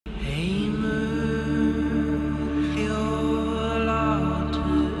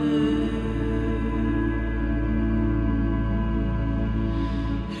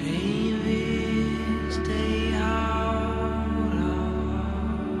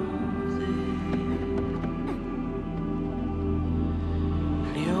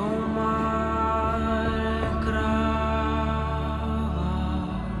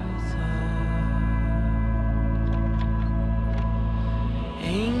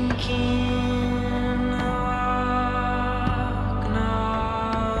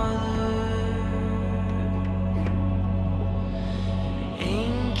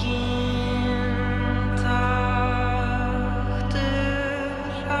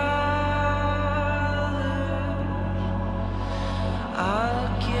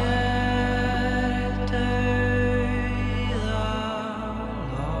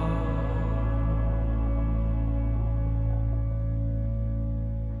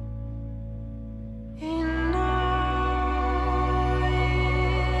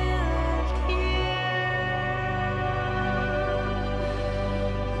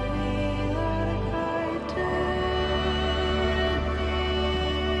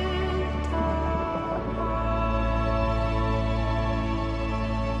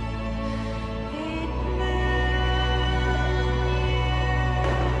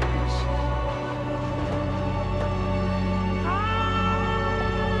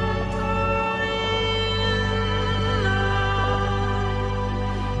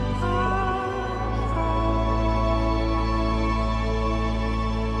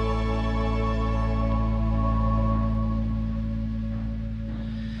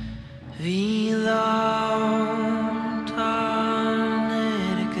Vi långt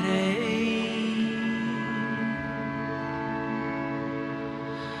ner grej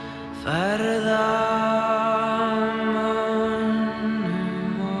färda munnen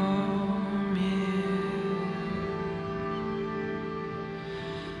om vid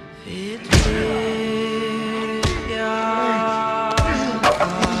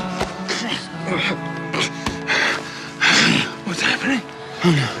What's happening?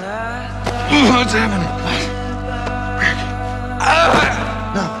 What's happening?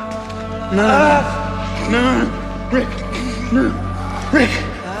 No, Rick, no, Rick.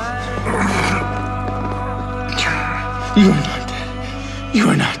 You are not dead. You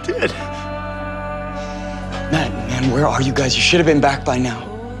are not dead. Man, where are you guys? You should have been back by now.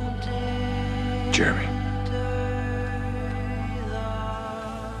 Jeremy.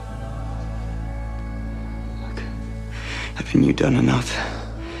 Look, haven't you done enough?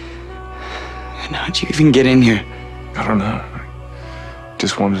 And how'd you even get in here? I don't know. I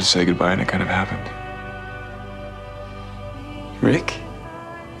just wanted to say goodbye and it kind of happened. Rick?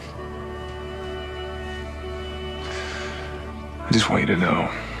 I just want you to know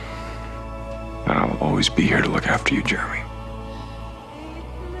that I'll always be here to look after you, Jeremy.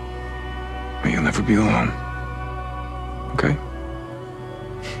 But you'll never be alone. Okay?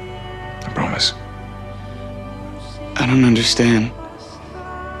 I promise. I don't understand.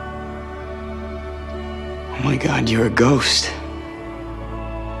 Oh my God, you're a ghost.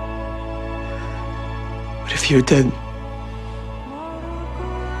 What if you're dead?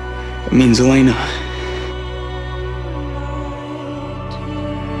 It means Elena.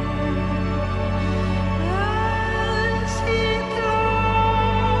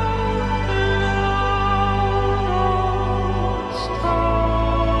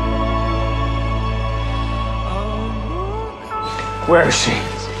 Where is she?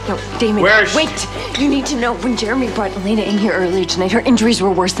 No, Damon, Where is she? wait! You need to know, when Jeremy brought Elena in here earlier tonight, her injuries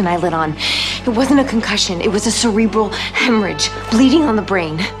were worse than I let on. It wasn't a concussion, it was a cerebral hemorrhage, bleeding on the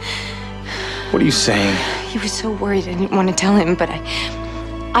brain. What are you saying? He was so worried I didn't want to tell him, but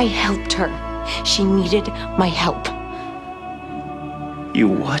I helped her. She needed my help. You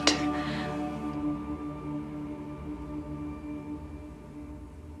what?